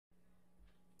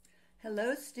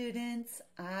Hello students,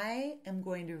 I am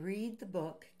going to read the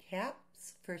book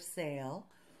Caps for Sale,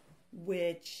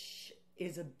 which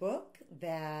is a book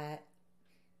that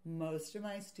most of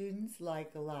my students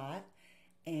like a lot,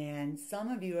 and some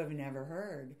of you have never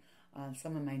heard.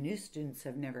 Some of my new students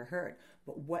have never heard.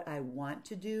 But what I want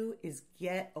to do is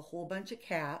get a whole bunch of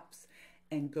caps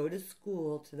and go to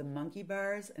school to the monkey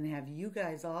bars and have you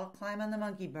guys all climb on the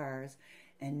monkey bars,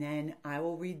 and then I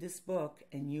will read this book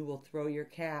and you will throw your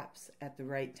caps at the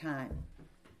right time.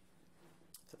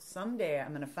 So someday I'm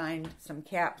going to find some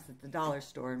caps at the dollar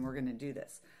store and we're going to do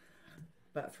this.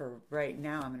 But for right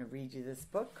now, I'm going to read you this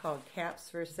book called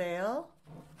Caps for Sale.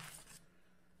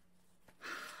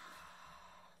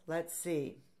 Let's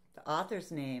see. The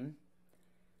author's name,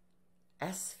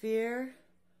 Esphyr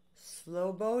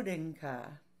Slobodkina.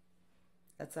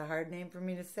 That's a hard name for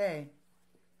me to say,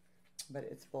 but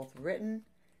it's both written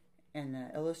and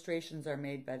the illustrations are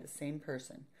made by the same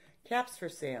person. Caps for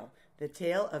Sale, the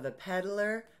tale of a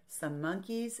peddler, some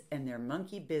monkeys, and their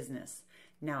monkey business.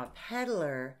 Now, a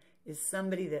peddler is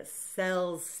somebody that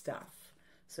sells stuff.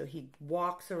 So he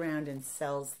walks around and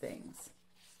sells things.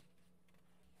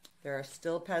 There are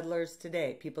still peddlers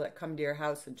today, people that come to your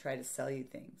house and try to sell you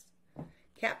things.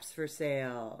 Caps for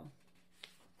sale.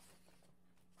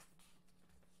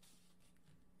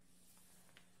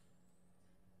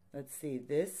 Let's see,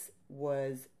 this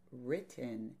was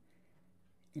written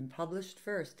and published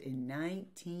first in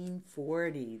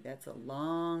 1940. That's a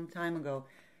long time ago.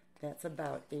 That's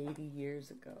about 80 years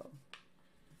ago.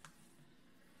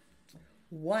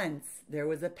 Once there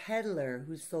was a peddler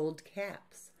who sold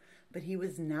caps, but he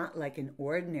was not like an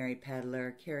ordinary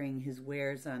peddler carrying his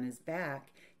wares on his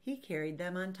back. He carried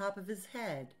them on top of his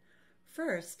head.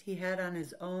 First, he had on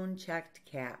his own checked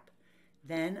cap,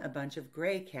 then a bunch of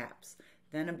gray caps,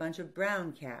 then a bunch of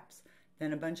brown caps,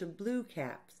 then a bunch of blue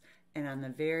caps, and on the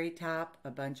very top, a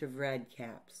bunch of red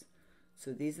caps.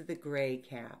 So these are the gray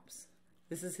caps.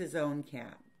 This is his own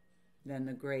cap. Then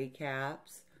the gray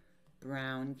caps,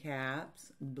 brown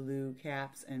caps, blue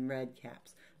caps, and red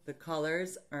caps. The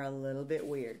colors are a little bit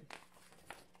weird.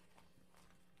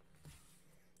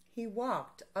 He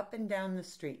walked up and down the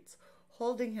streets,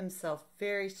 holding himself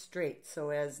very straight so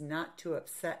as not to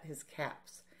upset his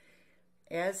caps.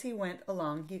 As he went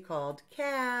along, he called,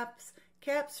 "Caps,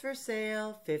 caps for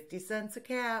sale, 50 cents a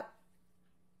cap."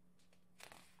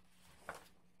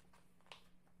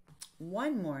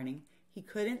 One morning, he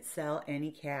couldn't sell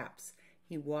any caps.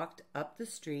 He walked up the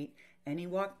street and he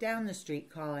walked down the street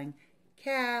calling,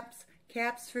 "Caps,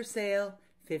 caps for sale,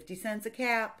 50 cents a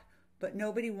cap." But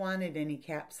nobody wanted any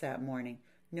caps that morning.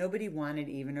 Nobody wanted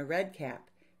even a red cap.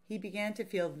 He began to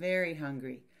feel very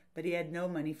hungry, but he had no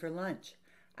money for lunch.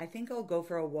 "I think I'll go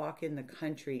for a walk in the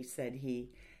country," said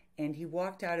he, and he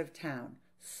walked out of town,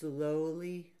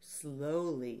 slowly,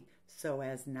 slowly, so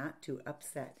as not to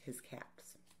upset his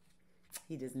caps.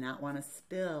 He does not want to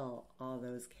spill all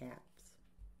those caps.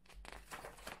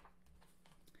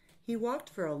 He walked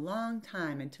for a long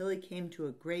time until he came to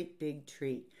a great big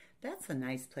tree. "That's a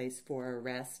nice place for a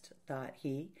rest," thought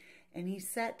he, and he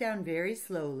sat down very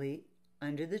slowly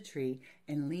under the tree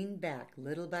and leaned back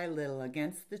little by little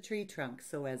against the tree trunk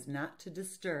so as not to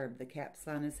disturb the caps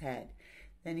on his head.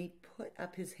 Then he put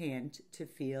up his hand to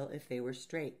feel if they were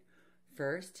straight.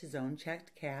 First his own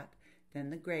checked cap,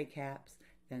 then the gray caps,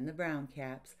 then the brown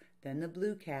caps, then the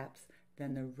blue caps,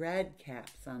 then the red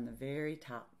caps on the very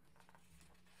top.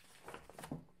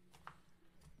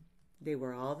 They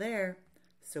were all there,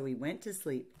 so he went to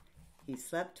sleep. He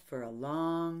slept for a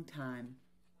long time.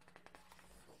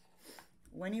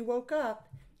 When he woke up,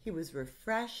 he was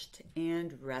refreshed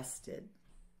and rested.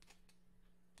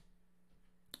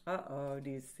 Uh-oh,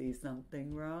 do you see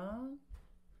something wrong?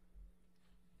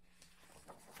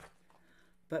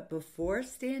 But before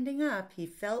standing up, he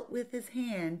felt with his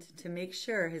hand to make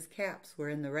sure his caps were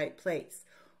in the right place.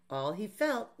 All he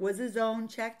felt was his own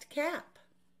checked cap.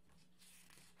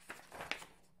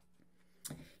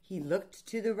 He looked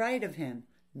to the right of him,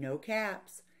 no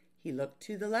caps. He looked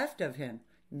to the left of him,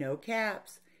 no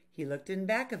caps. He looked in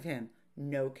back of him,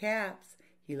 no caps.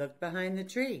 He looked behind the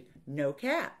tree, no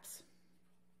caps.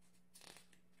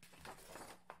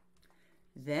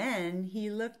 Then he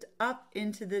looked up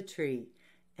into the tree,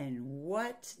 and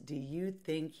what do you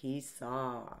think he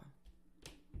saw?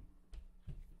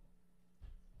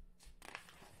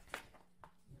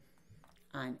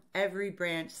 On every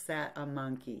branch sat a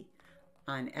monkey.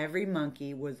 On every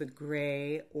monkey was a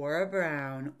gray or a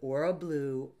brown or a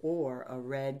blue or a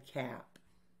red cap.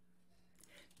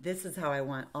 This is how I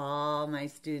want all my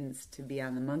students to be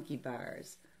on the monkey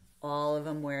bars, all of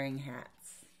them wearing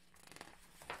hats.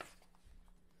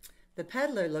 The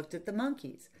peddler looked at the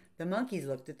monkeys. The monkeys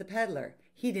looked at the peddler.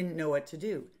 He didn't know what to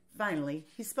do. Finally,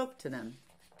 he spoke to them.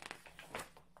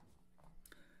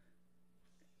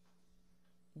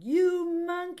 "You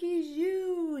monkeys,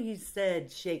 you," he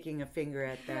said, shaking a finger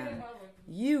at them.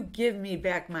 "You give me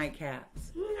back my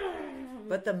caps."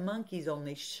 But the monkeys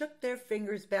only shook their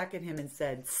fingers back at him and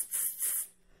said, "Tss, tss,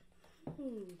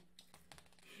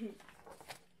 tss."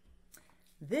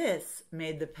 This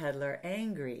made the peddler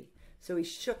angry. So he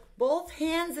shook both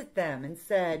hands at them and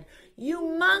said, "You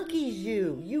monkeys,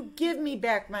 you give me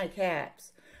back my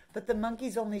caps." But the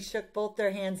monkeys only shook both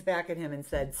their hands back at him and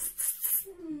said, "Tss, tss, tss."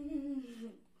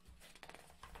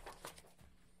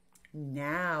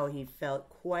 Now he felt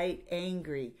quite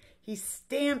angry. He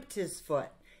stamped his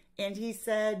foot and he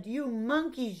said, "You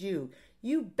monkeys,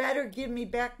 you better give me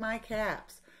back my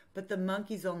caps." But the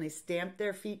monkeys only stamped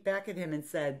their feet back at him and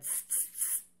said, "Tss, tss,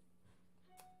 tss."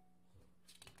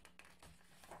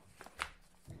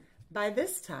 By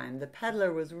this time, the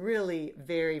peddler was really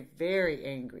very, very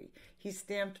angry. He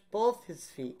stamped both his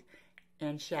feet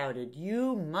and shouted,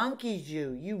 "You monkeys,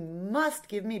 you must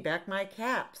give me back my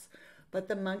caps." But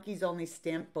the monkeys only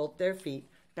stamped both their feet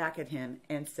back at him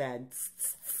and said, "Tss,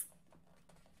 tss, tss."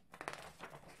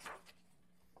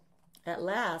 At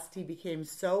last, he became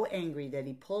so angry that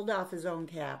he pulled off his own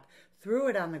cap, threw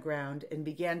it on the ground, and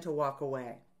began to walk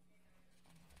away.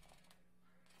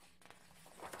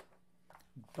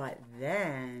 But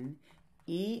then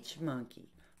each monkey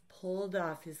pulled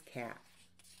off his cap,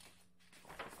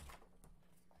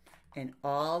 and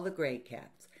all the gray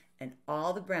caps, and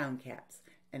all the brown caps,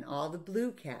 and all the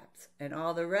blue caps, and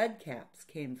all the red caps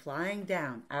came flying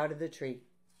down out of the tree.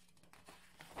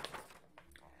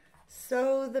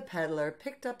 So the peddler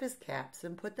picked up his caps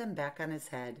and put them back on his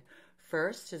head.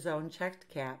 First his own checked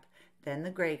cap, then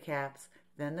the gray caps,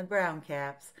 then the brown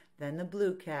caps, then the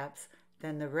blue caps,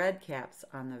 then the red caps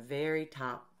on the very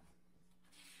top.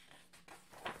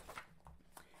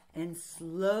 And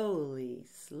slowly,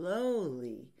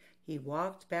 slowly, he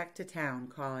walked back to town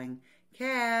calling,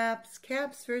 "Caps,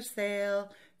 caps for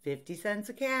sale, 50 cents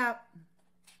a cap."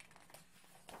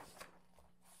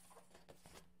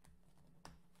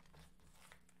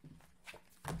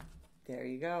 There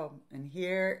you go. And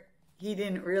here, he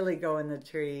didn't really go in the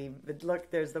tree, but look,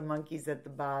 there's the monkeys at the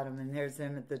bottom and there's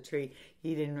him at the tree.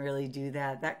 He didn't really do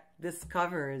that. This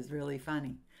cover is really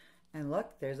funny. And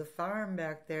look, there's a farm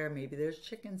back there. Maybe there's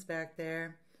chickens back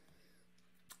there.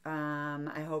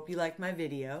 I hope you liked my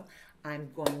video.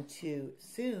 I'm going to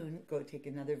soon go take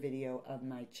another video of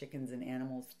my chickens and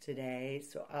animals today,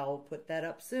 so I'll put that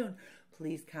up soon.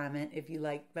 Please comment if you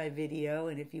liked my video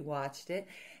and if you watched it,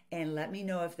 and let me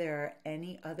know if there are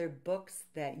any other books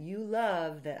that you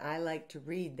love that I like to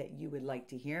read that you would like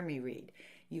to hear me read.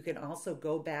 You can also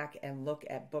go back and look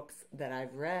at books that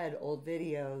I've read, old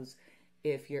videos,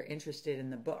 if you're interested in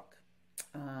the book.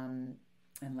 And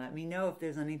let me know if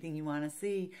there's anything you want to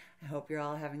see. I hope you're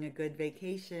all having a good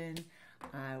vacation.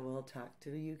 I will talk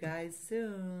to you guys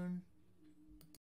soon.